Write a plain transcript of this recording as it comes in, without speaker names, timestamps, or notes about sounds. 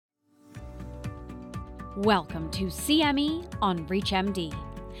Welcome to CME on ReachMD.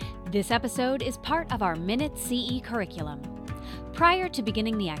 This episode is part of our Minute CE curriculum. Prior to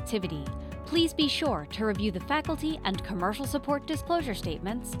beginning the activity, please be sure to review the faculty and commercial support disclosure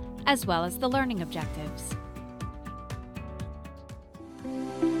statements, as well as the learning objectives.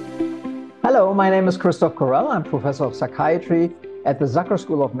 Hello, my name is Christoph Correll. I'm professor of psychiatry at the Zucker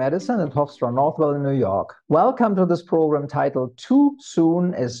School of Medicine at Hofstra Northwell in New York. Welcome to this program titled Too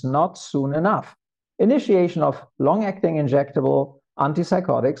Soon is Not Soon Enough. Initiation of long-acting injectable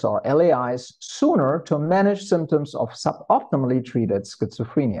antipsychotics, or LAIs, sooner to manage symptoms of suboptimally treated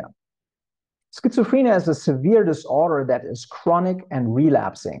schizophrenia. Schizophrenia is a severe disorder that is chronic and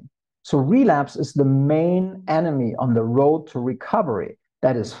relapsing. So relapse is the main enemy on the road to recovery.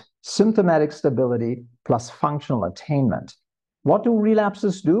 That is symptomatic stability plus functional attainment. What do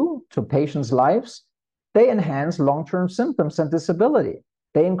relapses do to patients' lives? They enhance long-term symptoms and disability.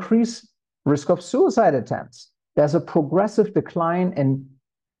 They increase risk of suicide attempts. There's a progressive decline in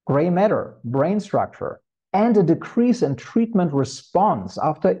gray matter, brain structure, and a decrease in treatment response.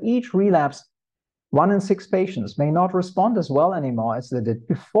 After each relapse, 1 in 6 patients may not respond as well anymore as they did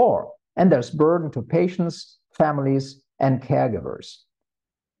before. And there's burden to patients, families, and caregivers.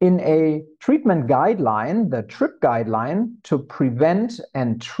 In a treatment guideline, the TRIP guideline to prevent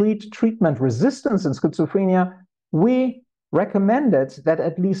and treat treatment resistance in schizophrenia, we recommended that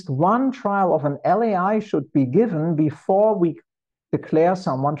at least one trial of an LAI should be given before we declare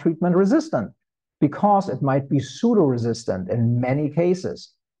someone treatment resistant, because it might be pseudo-resistant in many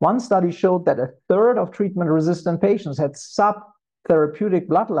cases. One study showed that a third of treatment-resistant patients had sub-therapeutic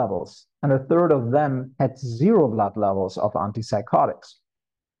blood levels, and a third of them had 0 blood levels of antipsychotics.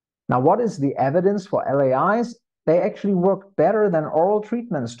 Now, what is the evidence for LAIs? They actually work better than oral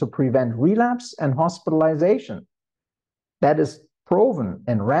treatments to prevent relapse and hospitalization. That is proven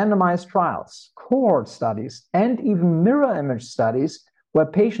in randomized trials, cohort studies, and even mirror image studies where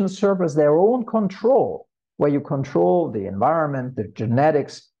patients serve as their own control, where you control the environment, the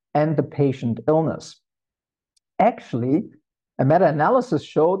genetics, and the patient illness. Actually, a meta-analysis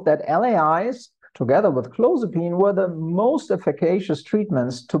showed that LAIs, together with clozapine, were the most efficacious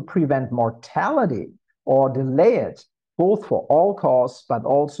treatments to prevent mortality or delay it, both for all cause, but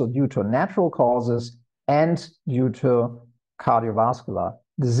also due to natural causes and due to cardiovascular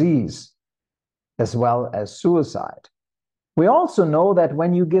disease, as well as suicide. We also know that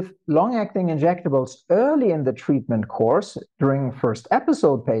when you give long-acting injectables early in the treatment course during first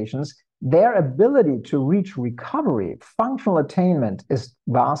episode patients, their ability to reach recovery, functional attainment, is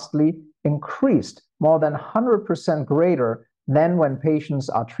vastly increased, more than 100% greater than when patients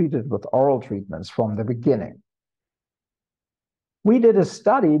are treated with oral treatments from the beginning. We did a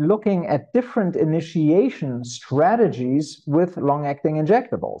study looking at different initiation strategies with long-acting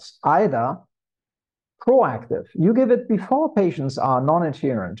injectables. Either proactive, you give it before patients are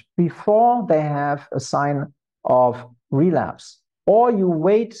non-adherent, before they have a sign of relapse, or you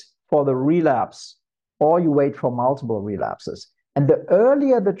wait for the relapse, or you wait for multiple relapses. And the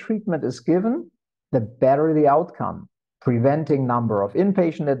earlier the treatment is given, the better the outcome, preventing number of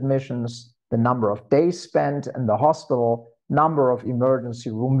inpatient admissions, the number of days spent in the hospital, number of emergency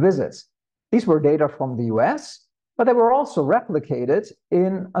room visits. These were data from the US, but they were also replicated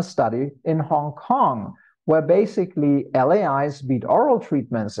in a study in Hong Kong, where basically LAIs beat oral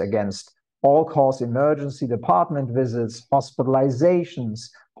treatments against all-cause emergency department visits, hospitalizations,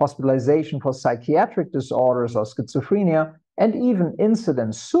 hospitalization for psychiatric disorders or schizophrenia, and even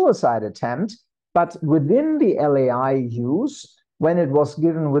incident suicide attempt. But within the LAI use, when it was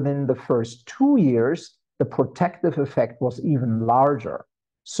given within the first 2 years, the protective effect was even larger.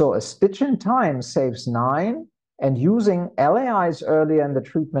 So a stitch in time saves 9, and using LAIs earlier in the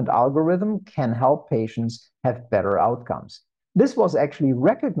treatment algorithm can help patients have better outcomes. This was actually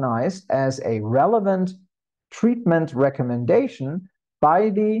recognized as a relevant treatment recommendation by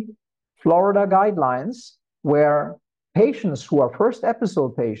the Florida guidelines, where patients who are first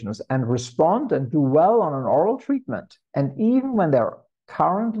episode patients and respond and do well on an oral treatment, and even when they're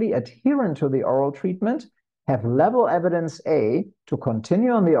currently adherent to the oral treatment, have level evidence A to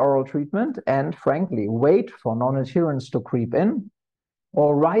continue on the oral treatment and, frankly, wait for non-adherence to creep in,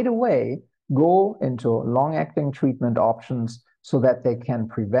 or right away go into long-acting treatment options so that they can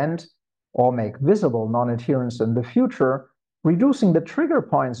prevent or make visible non-adherence in the future, reducing the trigger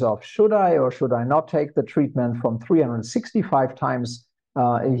points of should I or should I not take the treatment from 365 times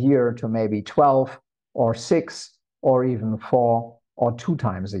a year to maybe 12 or 6 or even 4 or 2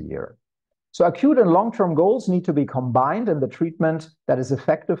 times a year. So acute and long-term goals need to be combined in the treatment that is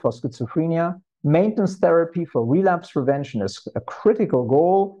effective for schizophrenia. Maintenance therapy for relapse prevention is a critical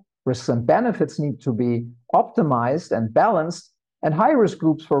goal, Risks and benefits need to be optimized and balanced, and high-risk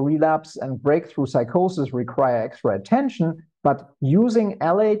groups for relapse and breakthrough psychosis require extra attention, but using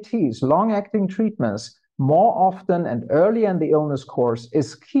LATs, long-acting treatments, more often and early in the illness course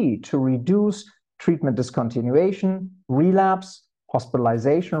is key to reduce treatment discontinuation, relapse,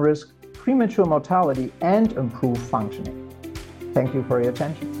 hospitalization risk, premature mortality, and improve functioning. Thank you for your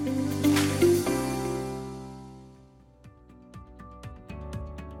attention.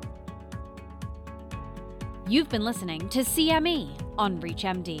 You've been listening to CME on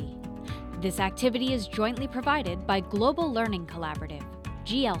ReachMD. This activity is jointly provided by Global Learning Collaborative,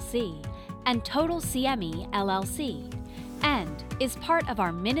 GLC, and Total CME, LLC, and is part of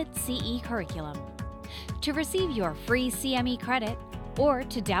our Minute CE curriculum. To receive your free CME credit or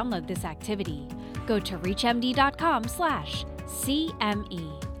to download this activity, go to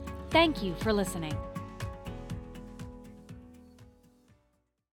reachmd.com/CME. Thank you for listening.